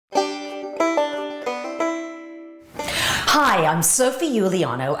Hi, I'm Sophie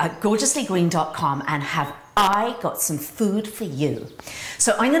Uliano at gorgeouslygreen.com and have I got some food for you.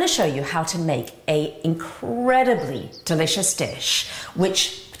 So I'm going to show you how to make an incredibly delicious dish,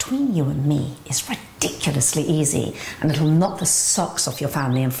 which between you and me is ridiculously easy and it'll knock the socks off your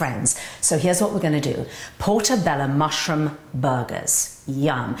family and friends. So here's what we're going to do. Portobello mushroom burgers.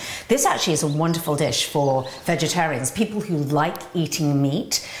 Yum. This actually is a wonderful dish for vegetarians, people who like eating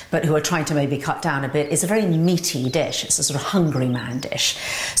meat but who are trying to maybe cut down a bit. It's a very meaty dish. It's a sort of hungry man dish.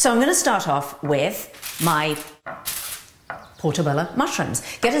 So I'm going to start off with my portobello mushrooms.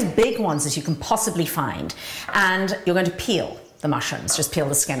 Get as big ones as you can possibly find, and you're going to peel the mushrooms, just peel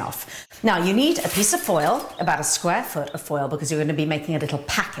the skin off. Now you need a piece of foil, about a square foot of foil, because you're going to be making a little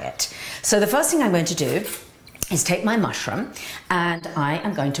packet. So the first thing I'm going to do is take my mushroom and I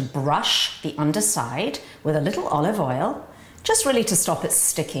am going to brush the underside with a little olive oil, just really to stop it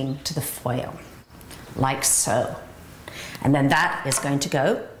sticking to the foil, like so. And then that is going to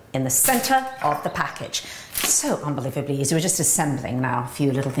go in the center of the package. So unbelievably easy. We're just assembling now a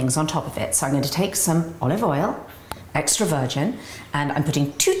few little things on top of it. So I'm going to take some olive oil, extra virgin, and I'm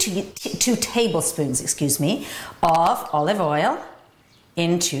putting two tablespoons, of olive oil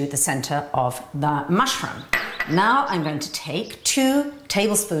into the center of the mushroom. Now I'm going to take 2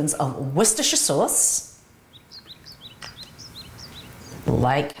 tablespoons of Worcestershire sauce,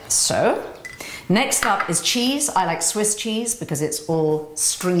 like so. Next up is cheese. I like Swiss cheese because it's all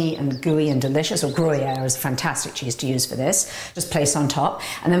stringy and gooey and delicious, or Gruyere is a fantastic cheese to use for this. Just place on top.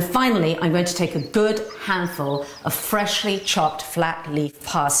 And then finally, I'm going to take a good handful of freshly chopped flat leaf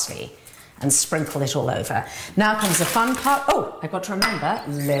parsley and sprinkle it all over. Now comes the fun part. Oh, I've got to remember, a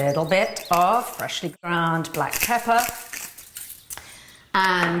little bit of freshly ground black pepper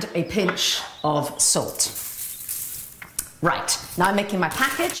and a pinch of salt. Right, now I'm making my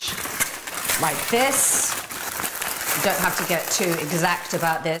package like this. You don't have to get too exact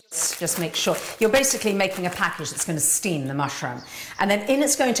about this, just make sure. You're basically making a package that's going to steam the mushroom. And then in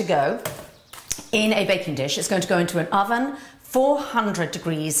it's going to go in a baking dish. It's going to go into an oven, 400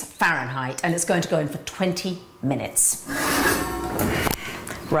 degrees Fahrenheit, and it's going to go in for 20 minutes.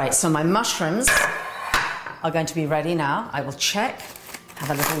 Right, so my mushrooms are going to be ready now. I will check, have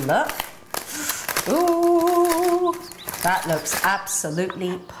a little look. Ooh, that looks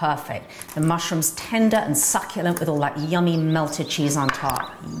absolutely perfect. The mushroom's tender and succulent with all that yummy melted cheese on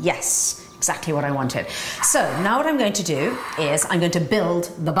top. Yes, exactly what I wanted. So now what I'm going to do is I'm going to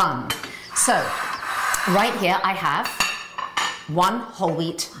build the bun. So right here I have 1 whole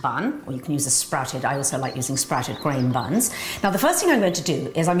wheat bun, or you can use a sprouted. I also like using sprouted grain buns. Now the first thing I'm going to do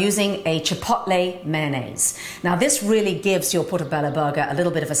is I'm using a chipotle mayonnaise. Now this really gives your portobello burger a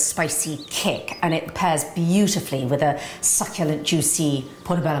little bit of a spicy kick, and it pairs beautifully with a succulent, juicy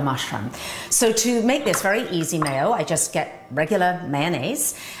portobello mushroom. So to make this very easy mayo, I just get regular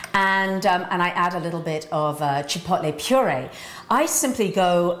mayonnaise and I add a little bit of chipotle puree. I simply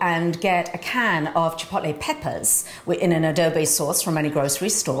go and get a can of chipotle peppers in an adobe sauce from any grocery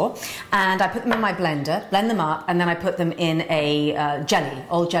store, and I put them in my blender, blend them up, and then I put them in a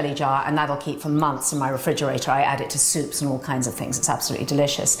old jelly jar, and that'll keep for months in my refrigerator. I add it to soups and all kinds of things. It's absolutely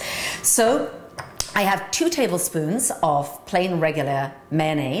delicious. So I have 2 tablespoons of plain regular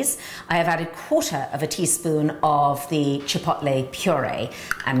mayonnaise. I have added 1/4 teaspoon of the chipotle puree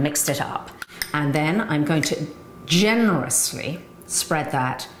and mixed it up. And then I'm going to generously spread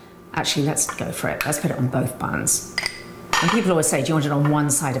that. Actually, let's go for it. Let's put it on both buns. And people always say, do you want it on one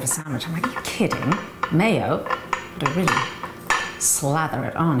side of a sandwich? I'm like, are you kidding? Mayo? But I really slather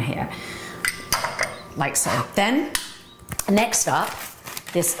it on here. Like so. Then, next up,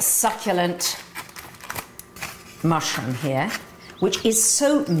 this succulent mushroom here, which is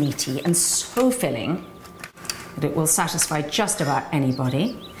so meaty and so filling that it will satisfy just about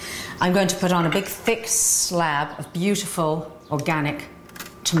anybody. I'm going to put on a big thick slab of beautiful organic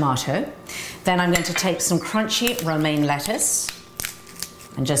tomato. Then I'm going to take some crunchy romaine lettuce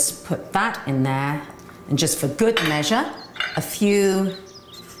and just put that in there, and just for good measure, a few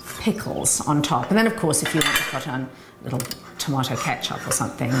pickles on top. And then of course if you want to put on a little tomato ketchup or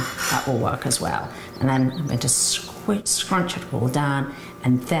something, that will work as well. And then I'm going to scrunch it all down,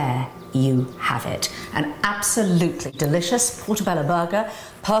 and there you have it. An absolutely delicious portobello burger,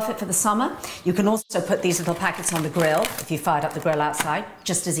 perfect for the summer. You can also put these little packets on the grill if you fired up the grill outside,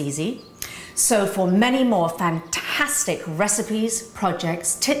 just as easy. So for many more fantastic recipes,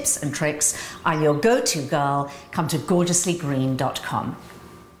 projects, tips and tricks, I'm your go-to girl. Come to gorgeouslygreen.com.